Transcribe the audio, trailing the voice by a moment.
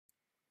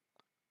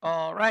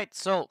All right,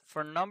 so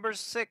for number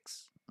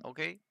 6,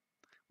 okay,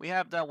 we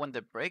have that when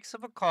the brakes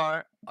of a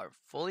car are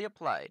fully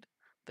applied,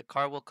 the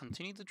car will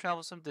continue to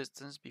travel some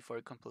distance before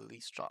it completely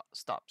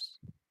stops.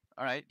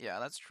 All right, yeah,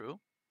 that's true.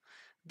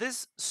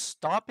 This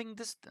stopping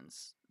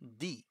distance,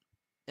 d,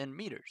 in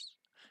meters,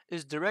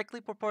 is directly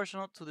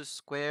proportional to the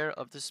square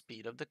of the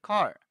speed of the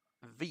car,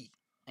 v,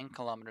 in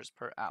kilometers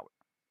per hour.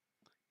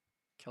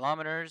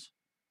 Kilometers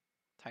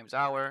times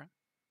hour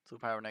to the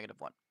power of negative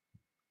 1.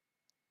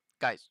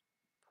 Guys,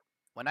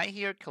 when I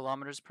hear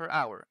kilometers per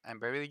hour, I'm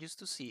very used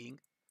to seeing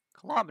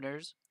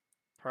kilometers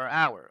per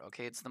hour.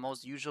 Okay, it's the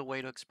most usual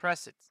way to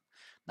express it.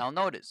 Now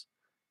notice,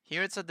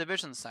 here it's a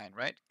division sign,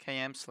 right?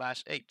 km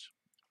slash h,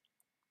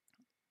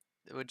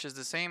 which is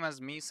the same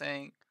as me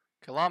saying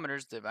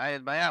kilometers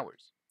divided by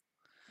hours,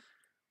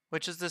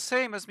 which is the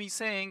same as me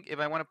saying if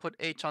I want to put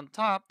h on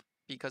top,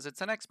 because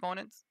it's an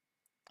exponent,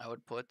 I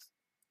would put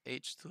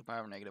h to the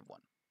power of negative 1.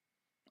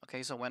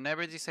 Okay, so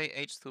whenever you say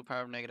h to the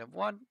power of negative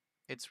 1,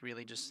 it's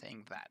really just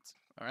saying that.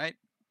 All right?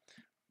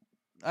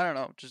 I don't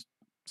know, just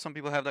some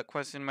people have that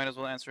question, might as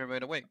well answer it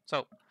right away.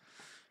 So,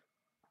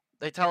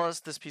 they tell us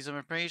this piece of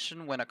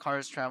information: when a car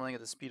is traveling at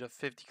the speed of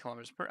 50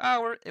 kilometers per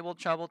hour, it will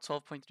travel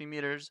 12.3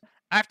 meters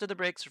after the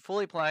brakes are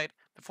fully applied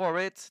before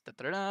it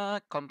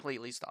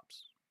completely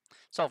stops.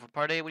 So for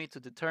part A, we need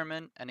to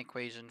determine an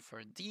equation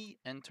for D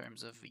in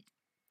terms of V.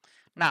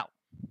 Now,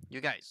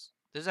 you guys,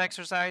 this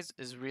exercise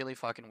is really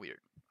fucking weird.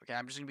 Okay,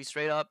 I'm just gonna be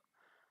straight up.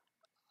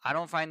 I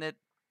don't find it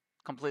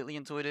completely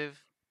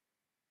intuitive.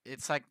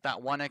 It's like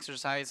that one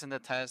exercise in the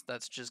test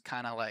that's just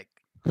kind of like,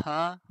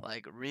 huh?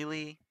 Like,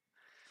 really?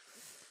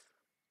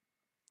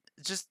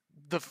 Just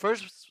the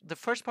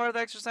first part of the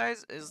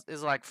exercise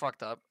is like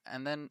fucked up,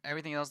 and then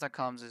everything else that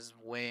comes is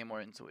way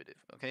more intuitive.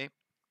 Okay.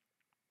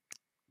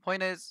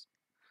 Point is,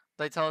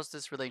 they tell us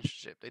this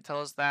relationship. They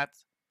tell us that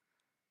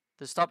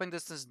the stopping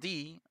distance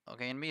d,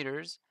 okay, in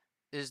meters,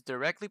 is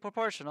directly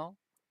proportional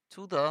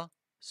to the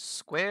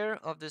square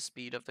of the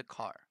speed of the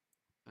car,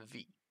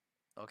 v.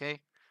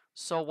 Okay.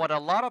 So what a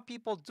lot of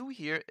people do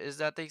here is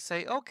that they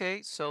say,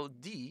 okay, so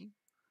d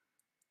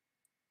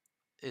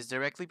is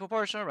directly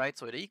proportional, right?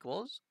 So it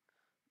equals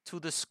to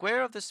the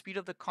square of the speed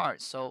of the car.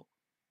 So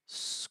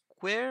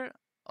square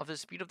of the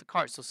speed of the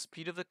car. So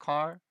speed of the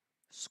car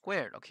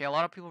squared. Okay, a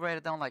lot of people write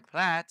it down like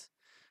that,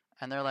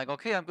 and they're like,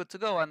 okay, I'm good to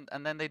go.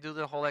 And then they do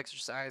the whole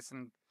exercise,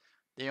 and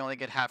they only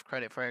get half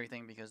credit for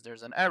everything because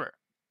there's an error.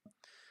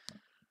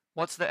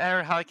 What's the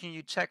error? How can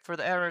you check for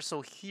the error?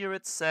 So here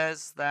it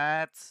says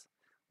that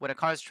when a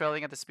car is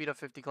traveling at the speed of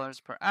 50 kilometers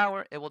per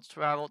hour, it will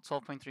travel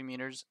 12.3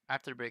 meters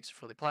after the brakes are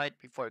fully applied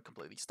before it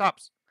completely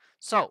stops.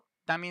 So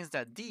that means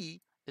that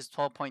D is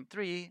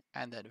 12.3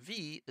 and that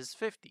V is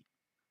 50.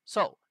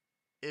 So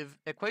if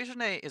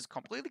equation A is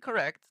completely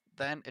correct,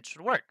 then it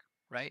should work,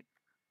 right?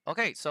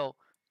 Okay, so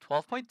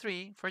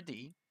 12.3 for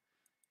D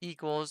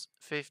equals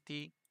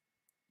 50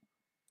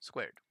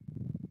 squared.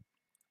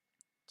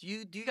 Do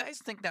you guys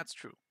think that's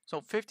true? So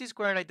 50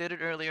 squared, I did it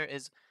earlier,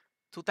 is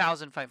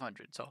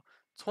 2,500. So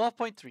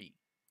 12.3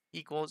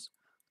 equals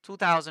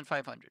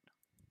 2,500.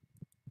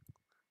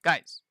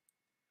 Guys,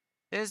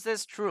 is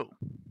this true?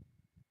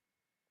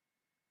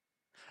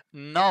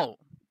 No.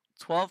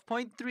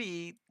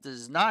 12.3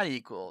 does not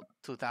equal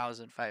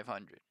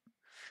 2,500.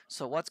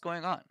 So what's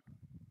going on?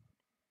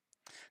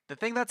 The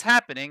thing that's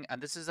happening,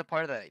 and this is the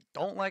part that I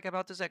don't like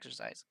about this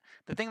exercise,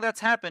 the thing that's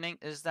happening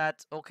is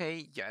that,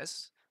 okay,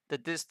 yes, the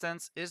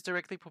distance is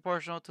directly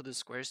proportional to the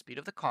square speed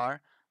of the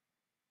car,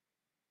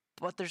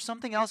 but there's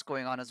something else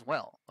going on as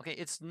well. Okay,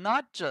 it's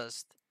not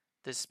just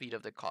the speed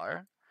of the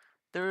car.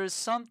 There is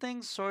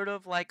something sort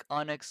of like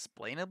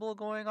unexplainable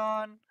going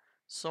on.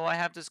 So I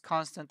have this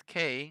constant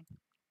k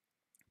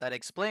that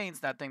explains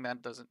that thing that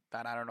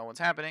I don't know what's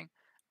happening,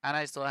 and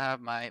I still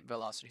have my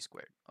velocity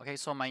squared. Okay,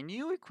 so my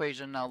new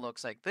equation now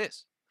looks like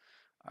this.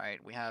 All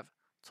right, we have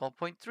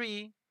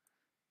 12.3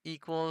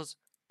 equals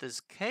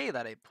this k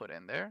that I put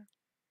in there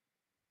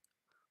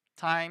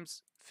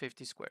times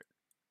 50 squared.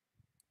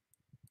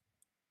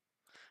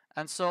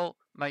 And so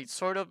my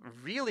sort of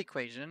real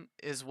equation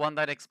is one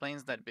that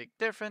explains that big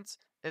difference.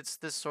 It's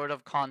this sort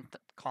of constant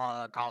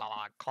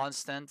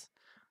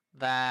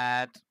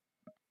that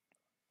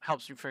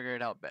helps you figure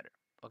it out better.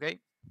 Okay?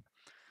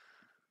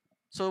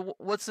 So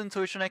what's the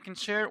intuition I can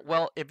share?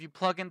 Well, if you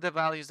plug in the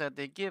values that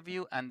they give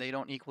you and they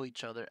don't equal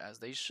each other as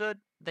they should,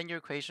 then your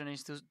equation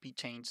needs to be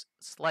changed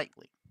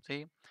slightly.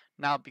 See?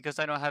 Now, because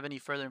I don't have any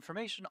further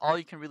information, all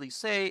you can really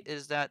say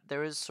is that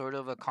there is sort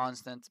of a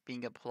constant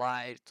being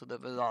applied to the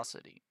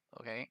velocity.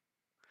 Okay?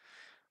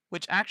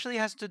 Which actually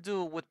has to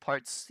do with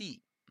part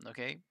C.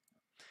 Okay?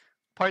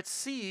 Part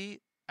C,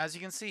 as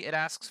you can see, it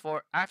asks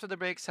for, after the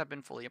brakes have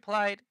been fully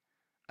applied,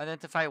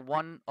 identify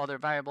one other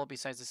variable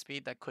besides the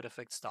speed that could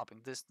affect stopping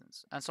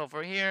distance. And so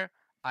for here,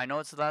 I know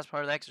it's the last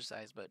part of the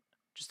exercise, but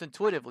just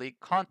intuitively,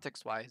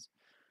 context-wise,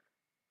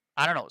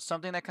 I don't know,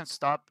 something that can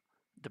stop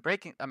the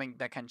braking,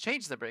 that can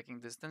change the braking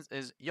distance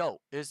is, yo,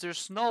 is there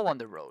snow on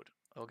the road?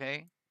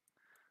 Okay?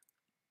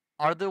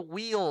 Are the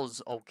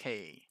wheels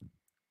okay?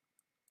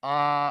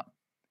 Uh,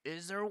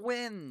 is there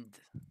wind?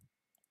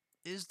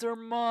 Is there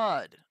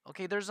mud?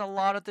 Okay, there's a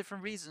lot of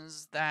different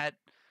reasons that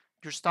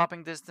your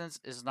stopping distance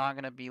is not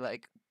going to be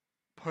like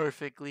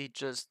perfectly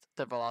just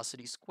the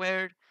velocity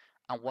squared.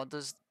 And what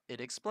does it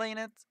explain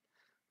it?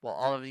 Well,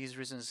 all of these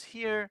reasons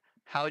here,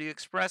 how do you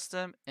express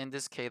them? In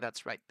this k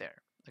that's right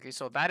there. Okay,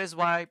 so that is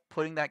why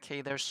putting that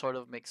k there sort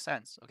of makes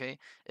sense. Okay,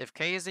 if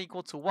k is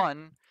equal to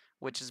 1,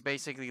 which is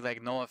basically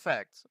like no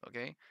effect,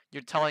 okay,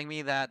 you're telling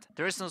me that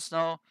there is no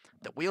snow,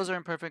 the wheels are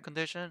in perfect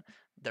condition,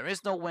 there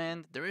is no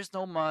wind, there is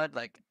no mud.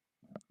 Like,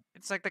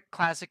 it's like the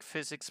classic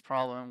physics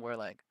problem where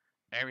like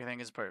everything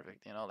is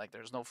perfect, you know, like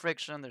there's no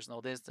friction, there's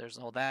no this, there's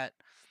no that.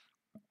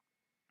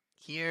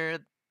 Here,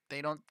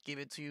 they don't give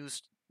it to you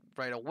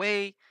right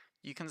away.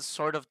 You can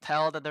sort of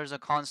tell that there's a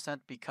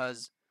constant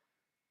because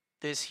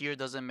this here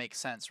doesn't make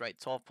sense, right?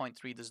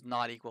 12.3 does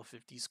not equal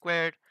 50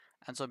 squared.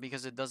 And so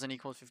because it doesn't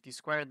equal 50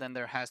 squared, then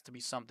there has to be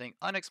something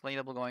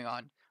unexplainable going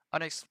on,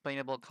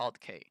 unexplainable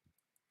called k.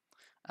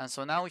 And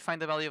so now we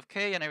find the value of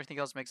k and everything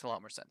else makes a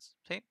lot more sense.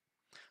 Okay?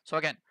 So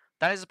again,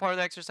 that is a part of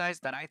the exercise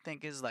that I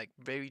think is like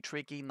very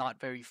tricky, not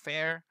very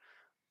fair,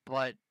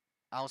 but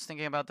I was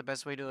thinking about the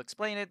best way to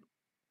explain it,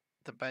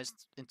 the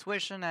best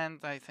intuition, and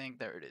I think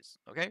there it is.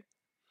 Okay?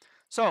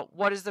 So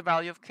what is the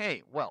value of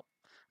k? Well,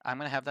 I'm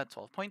going to have that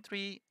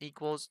 12.3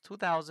 equals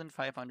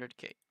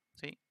 2,500k.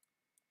 See?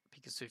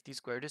 Because 50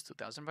 squared is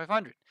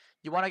 2,500.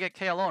 You want to get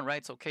k alone,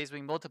 right? So k is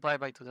being multiplied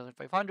by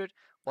 2,500.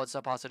 What's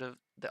the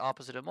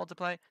opposite of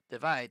multiply?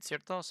 Divide,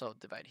 cierto? So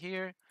divide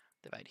here,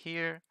 divide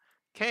here.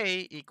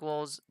 K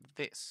equals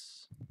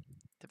this,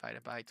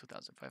 divided by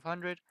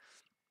 2,500.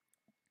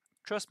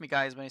 Trust me,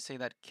 guys, when I say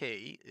that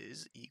k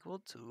is equal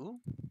to,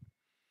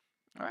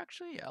 or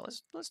actually, yeah,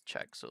 let's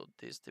check. So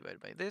this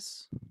divided by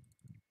this.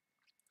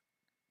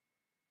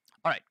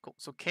 All right, cool.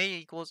 So k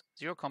equals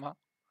 0,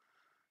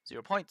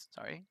 0 point,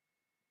 sorry,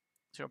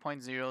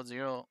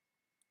 0.00492.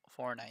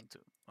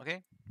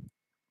 Okay.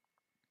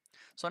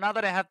 So now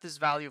that I have this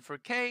value for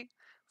k,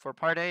 for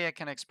part A, I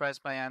can express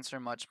my answer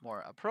much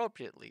more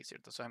appropriately.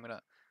 So I'm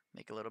gonna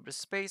make a little bit of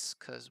space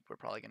because we're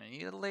probably gonna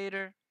need it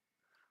later.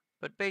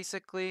 But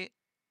basically,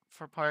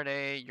 for part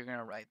A, you're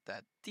gonna write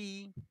that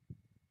d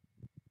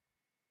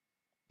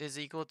is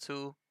equal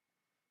to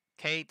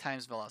k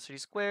times velocity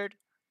squared.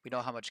 We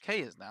know how much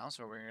k is now,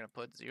 so we're going to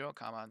put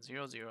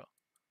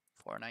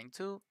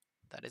 0,00492,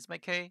 that is my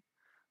k,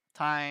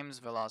 times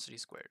velocity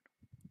squared.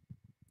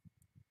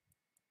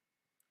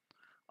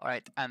 All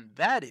right, and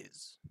that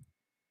is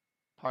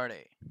part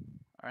A.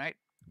 All right,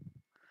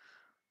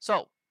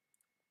 so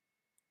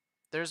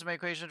there's my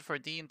equation for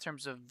d in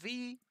terms of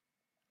v.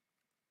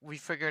 We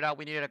figured out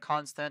we needed a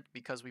constant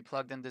because we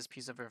plugged in this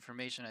piece of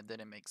information and it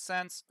didn't make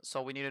sense,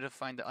 so we needed to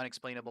find the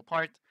unexplainable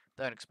part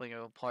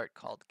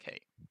called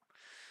k.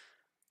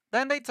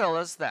 Then they tell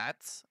us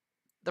that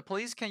the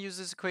police can use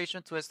this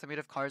equation to estimate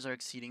if cars are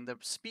exceeding the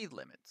speed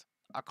limit.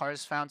 A car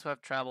is found to have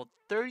traveled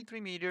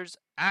 33 meters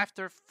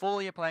after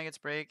fully applying its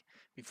brake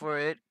before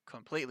it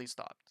completely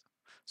stopped.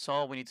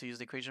 So we need to use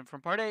the equation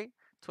from part A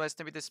to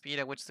estimate the speed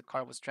at which the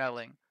car was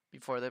traveling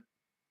before the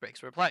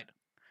brakes were applied.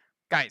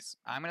 Guys,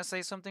 I'm going to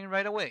say something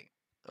right away,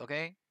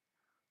 okay?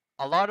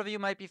 A lot of you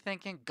might be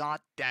thinking,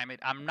 God damn it,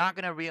 I'm not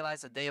going to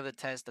realize the day of the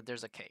test that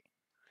there's a K.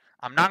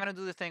 I'm not going to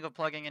do the thing of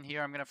plugging in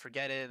here. I'm going to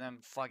forget it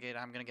and fuck it.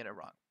 I'm going to get it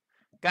wrong.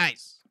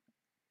 Guys,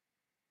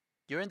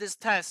 you're in this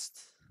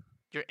test.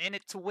 You're in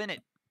it to win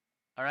it.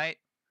 All right?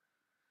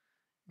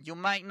 You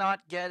might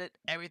not get it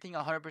everything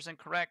 100%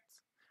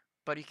 correct,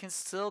 but you can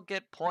still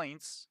get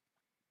points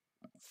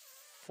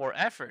for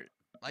effort.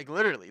 Like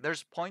literally,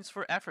 there's points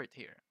for effort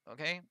here.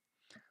 Okay?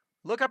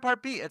 Look at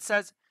part B. It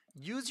says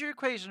use your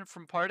equation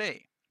from part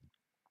A.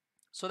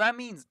 So that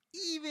means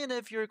even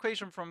if your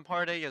equation from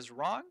part A is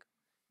wrong,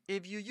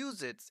 if you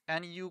use it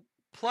and you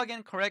plug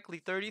in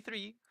correctly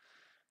 33,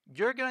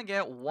 you're going to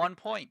get 1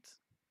 point.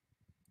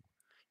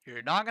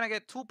 You're not going to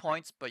get 2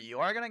 points, but you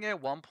are going to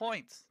get 1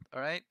 point.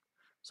 All right?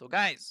 So,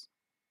 guys,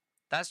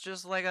 that's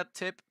just like a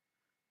tip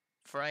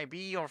for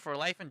IB or for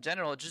life in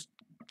general. Just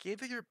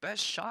give it your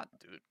best shot,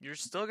 dude. You're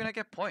still going to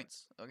get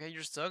points. Okay?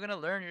 You're still going to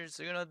learn. You're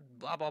still going to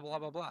blah, blah, blah,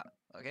 blah, blah.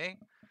 Okay?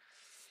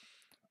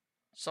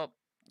 So,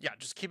 yeah,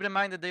 just keep it in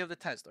mind the day of the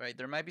test. All right?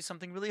 There might be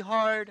something really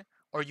hard,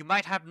 or you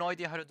might have no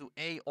idea how to do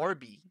A or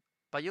B.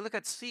 But you look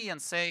at C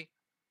and say,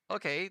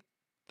 okay,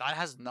 that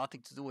has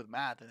nothing to do with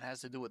math. It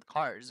has to do with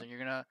cars. And you're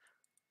going to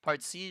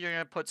part C, you're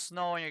going to put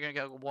snow and you're going to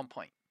get 1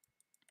 point.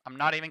 I'm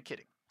not even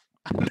kidding.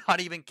 I'm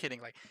not even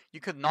kidding. Like, you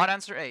could not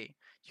answer A,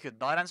 you could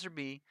not answer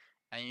B,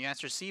 and you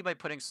answer C by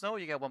putting snow,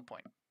 you get 1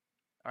 point.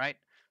 All right?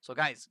 So,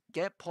 guys,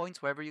 get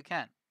points wherever you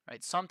can.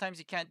 Right? Sometimes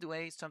you can't do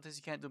A, sometimes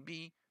you can't do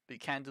B, but you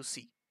can do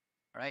C.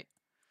 All right?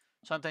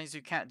 Sometimes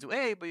you can't do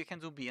A, but you can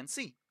do B and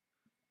C.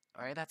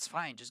 All right? That's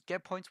fine. Just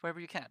get points wherever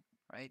you can.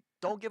 Right?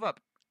 Don't give up.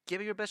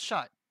 Give it your best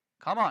shot.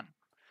 Come on.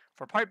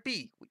 For part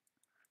B,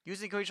 use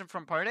the equation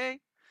from part A,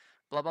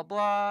 blah, blah,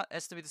 blah,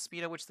 estimate the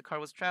speed at which the car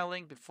was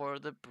traveling before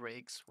the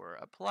brakes were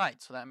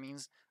applied. So that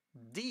means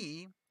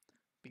D,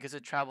 because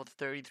it traveled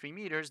 33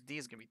 meters, D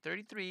is going to be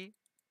 33.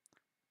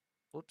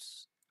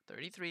 Oops,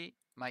 33.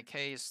 My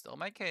K is still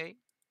my K.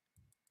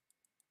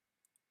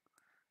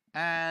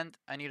 and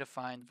I need to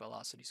find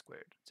velocity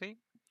squared. See?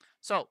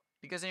 So,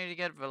 because I need to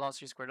get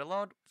velocity squared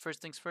alone,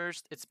 first things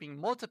first, it's being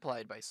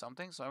multiplied by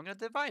something, so I'm going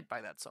to divide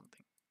by that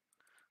something.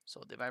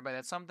 So divide by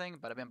that something,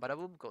 bada bam, bada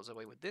boom, goes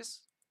away with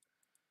this.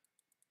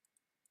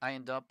 I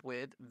end up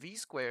with v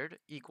squared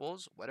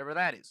equals whatever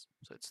that is.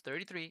 So it's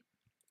 33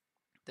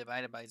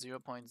 divided by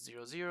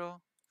 0.00492.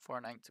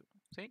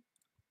 See?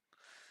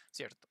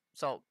 Cierto.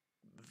 So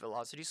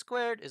velocity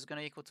squared is going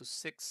to equal to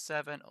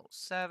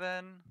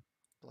 6707,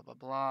 blah, blah,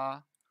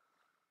 blah,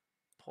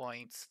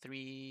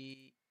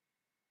 0.317073.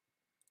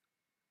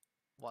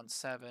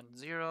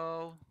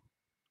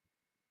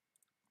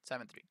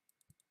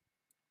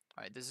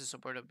 All right, this is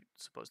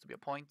supposed to be a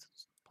point.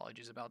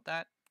 Apologies about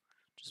that.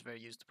 Just very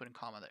used to putting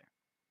comma there.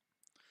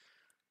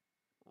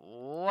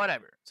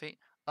 Whatever. See?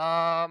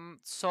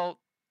 So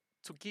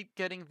to keep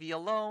getting v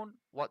alone,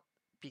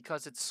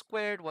 because it's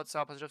squared, what's the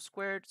opposite of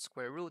squared?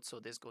 Square root. So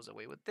this goes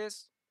away with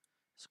this.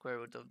 Square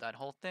root of that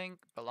whole thing.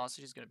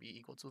 Velocity is going to be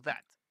equal to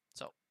that.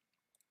 So,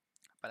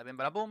 bada bim,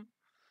 bada boom.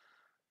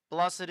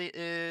 Velocity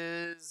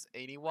is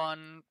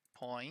 81.8982.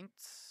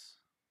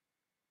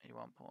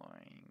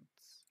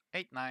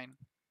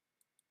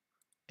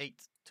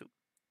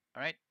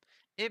 All right.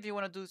 If you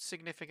want to do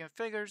significant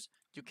figures,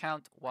 you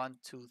count 1,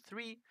 2,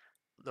 3.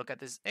 Look at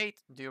this 8.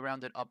 Do you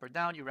round it up or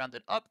down? You round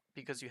it up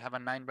because you have a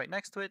 9 right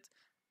next to it.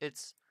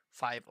 It's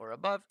 5 or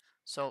above.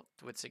 So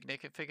with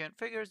significant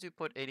figures, you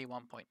put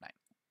 81.9.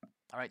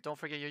 All right, don't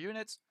forget your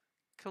units.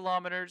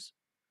 Kilometers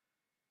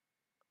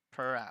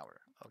per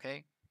hour,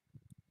 okay?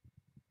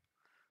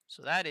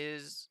 So that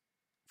is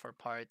for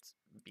part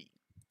B,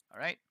 all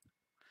right?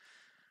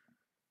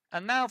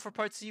 And now for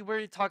part C, we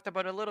already talked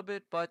about it a little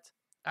bit, but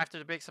after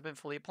the brakes have been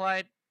fully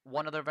applied,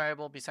 one other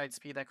variable besides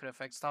speed that could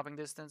affect stopping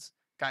distance.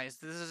 Guys,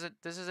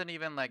 this isn't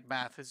even like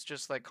math, it's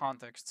just like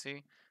context,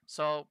 see?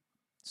 So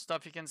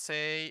stuff you can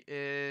say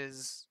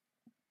is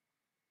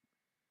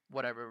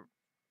whatever.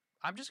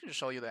 I'm just gonna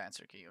show you the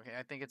answer key, okay?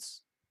 I think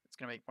it's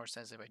gonna make more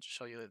sense if I just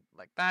show you it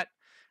like that.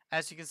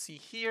 As you can see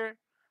here,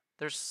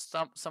 there's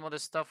some of the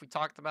stuff we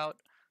talked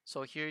about.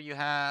 So here you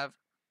have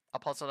a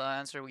possible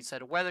answer. We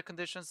said weather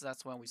conditions.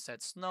 That's when we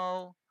said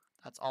snow.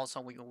 That's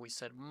also when we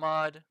said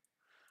mud.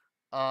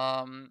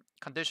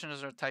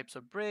 Conditions are types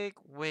of brake,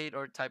 weight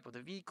or type of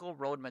the vehicle,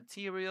 road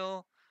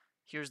material.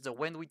 Here's the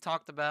wind we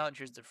talked about.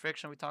 Here's the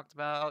friction we talked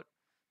about.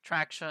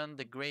 Traction,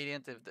 the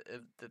gradient, if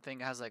the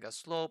thing has like a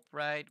slope,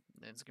 right?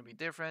 It's going to be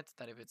different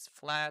than if it's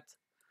flat.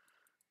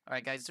 All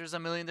right, guys, there's a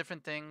million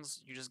different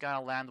things. You just got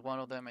to land one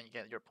of them and you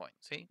get your point,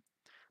 see?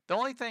 The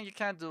only thing you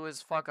can't do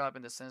is fuck up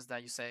in the sense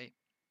that you say,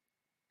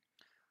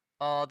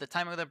 the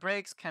timing of the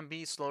brakes can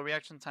be slow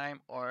reaction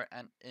time or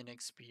an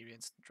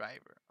inexperienced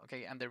driver.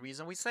 Okay, and the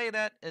reason we say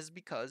that is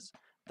because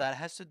that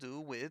has to do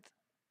with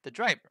the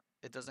driver.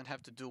 It doesn't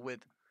have to do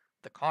with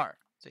the car.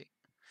 See,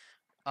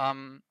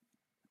 um,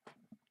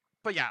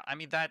 but yeah, I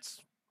mean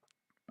that's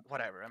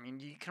whatever. I mean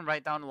you can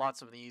write down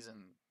lots of these,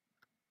 and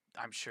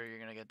I'm sure you're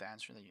gonna get the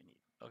answer that you need.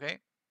 Okay,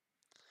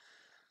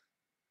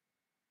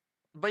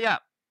 but yeah,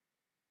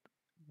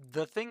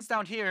 the things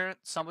down here,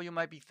 some of you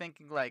might be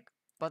thinking like,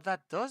 but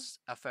that does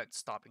affect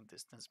stopping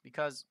distance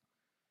because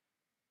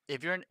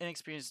if you're an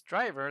inexperienced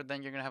driver,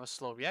 then you're going to have a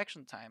slow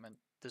reaction time and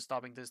the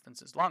stopping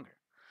distance is longer.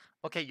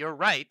 Okay, you're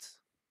right,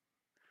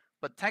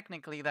 but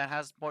technically that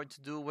has more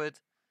to do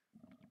with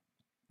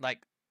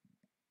like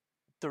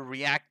the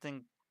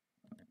reacting,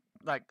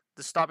 like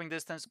the stopping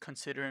distance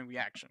considering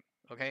reaction,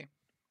 okay?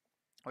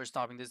 Or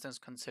stopping distance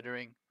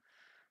considering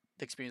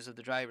the experience of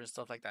the driver and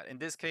stuff like that. In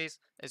this case,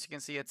 as you can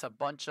see, it's a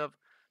bunch of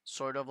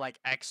sort of like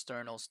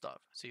external stuff.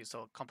 See,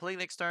 so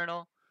completely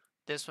external.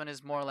 This one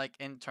is more like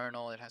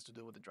internal. It has to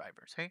do with the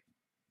drivers, okay?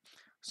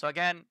 So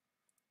again,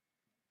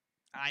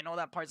 I know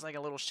that part's like a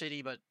little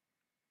shitty, but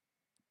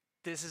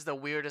this is the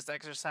weirdest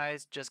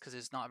exercise just because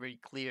it's not very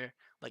clear.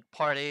 Like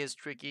part A is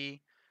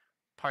tricky,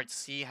 part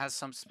C has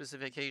some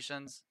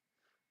specifications,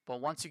 but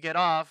once you get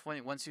off,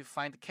 once you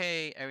find the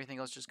K, everything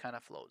else just kind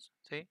of flows.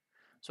 See?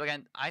 So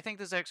again, I think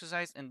this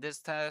exercise in this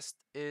test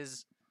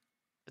is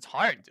it's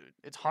hard, dude.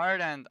 It's hard,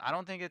 and I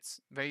don't think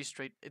it's very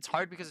straight. It's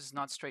hard because it's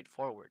not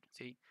straightforward.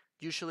 See?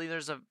 Usually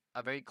there's a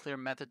very clear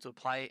method to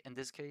apply. In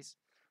this case,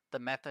 the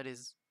method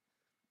is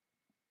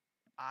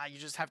you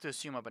just have to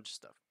assume a bunch of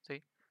stuff.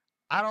 See?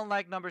 I don't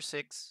like number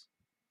 6,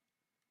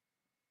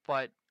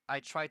 but I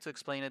tried to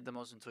explain it the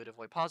most intuitive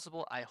way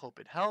possible. I hope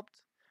it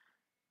helped.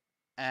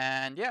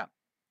 And yeah,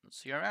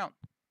 see you around.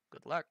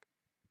 Good luck.